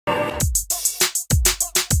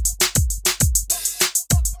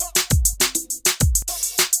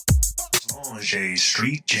Belanger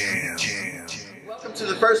Street Jam. Welcome to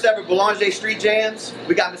the first ever Belanger Street Jams.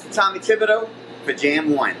 We got Mr. Tommy Thibodaux for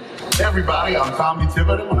Jam 1. Hey everybody, I'm Tommy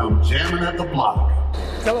Thibodaux and I'm jamming at the block.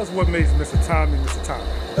 Tell us what makes Mr. Tommy Mr. Tommy.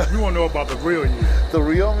 We want to know about the real you. The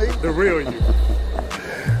real me? The real you.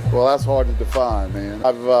 Well, that's hard to define, man.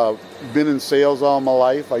 I've been in sales all my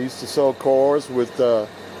life. I used to sell cars with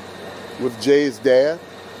Jay's dad.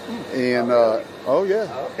 And, oh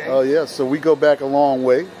yeah. Okay. Oh yeah, so we go back a long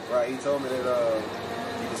way. Right, he told me that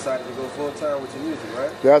you decided to go full-time with your music,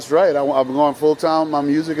 right? That's right. I'm going full-time with my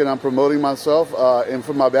music and I'm promoting myself. And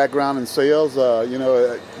from my background in sales, you know,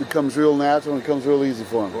 it becomes real natural and it becomes real easy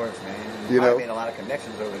for me. Of course, man. You know? I've made a lot of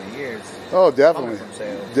connections over the years. Oh, definitely. From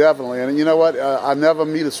sales. Definitely. And you know what? I never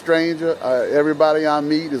meet a stranger. Everybody I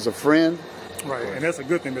meet is a friend. Right, and that's a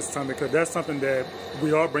good thing, Mr. Tommy, because that's something that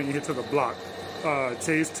we are bringing here to the block.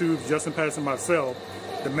 Chase, Tubes, Justin Patterson, and myself,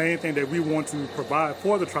 the main thing that we want to provide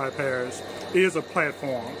for the Tri-Parish is a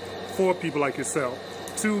platform for people like yourself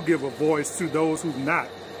to give a voice to those who've not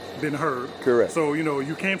been heard. Correct. So, you know,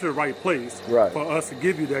 you came to the right place right. for us to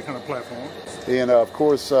give you that kind of platform. And, of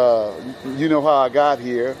course, you know how I got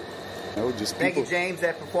here. You know, just Thank people. you, James,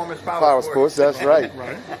 at Performance Power Sports. That's right.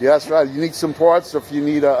 Right. Yeah, that's right. You need some parts if you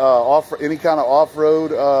need any kind of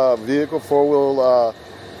off-road vehicle, four-wheel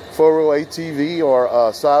ATV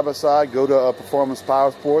or side-by-side, go to Performance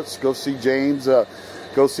Power Sports. Go see James.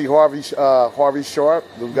 Go see Harvey Sharp.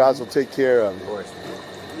 Those guys will take care of you. Of course.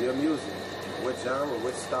 Your music. What genre,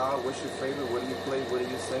 what style, what's your favorite? What do you play? What do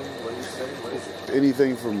you sing? What do you sing? What is it?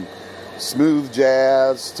 Anything from smooth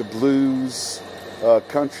jazz to blues,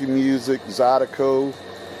 country music, zydeco,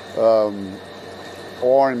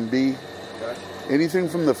 R&B. Gotcha. Anything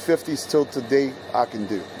from the 50s till today I can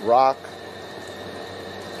do. Rock.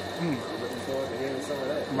 I'm looking forward to hearing some of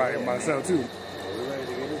that. Right, Yeah, myself too. we're ready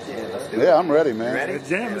to get into it. Let's do it. Yeah, I'm ready, man. Ready? Let's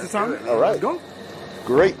jam, Mr. Tommy. All right. Let's go.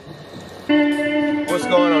 Great. What's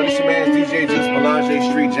going on? This your man's DJ Just Belanger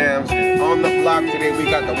Street Jams. And on the block today, we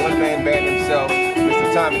got the one-man band himself,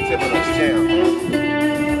 Mr. Tommy Thibodaux Jam.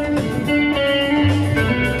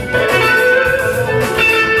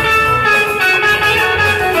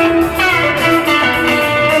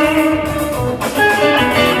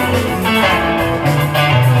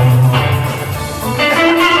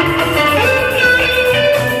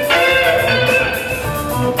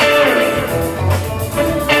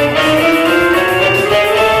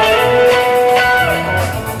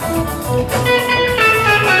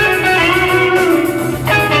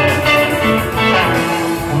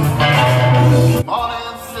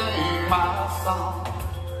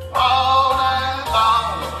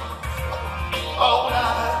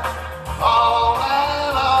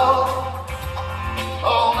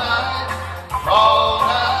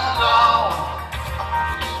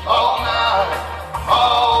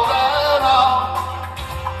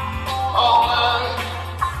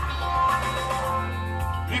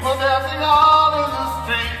 People dancing all in the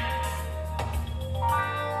street.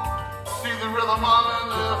 See the rhythm on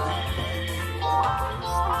their feet.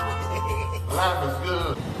 Life is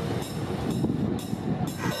good.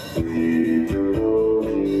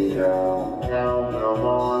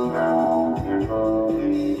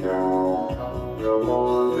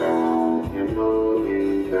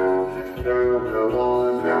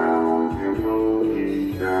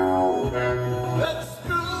 Let's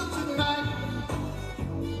groove tonight.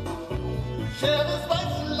 Share this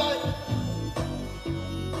spicy life.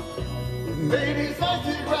 Ladies, like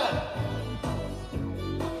it right.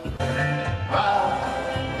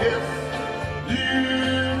 If you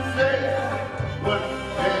say what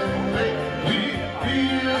can make me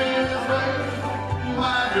feel this way,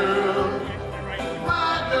 my girl.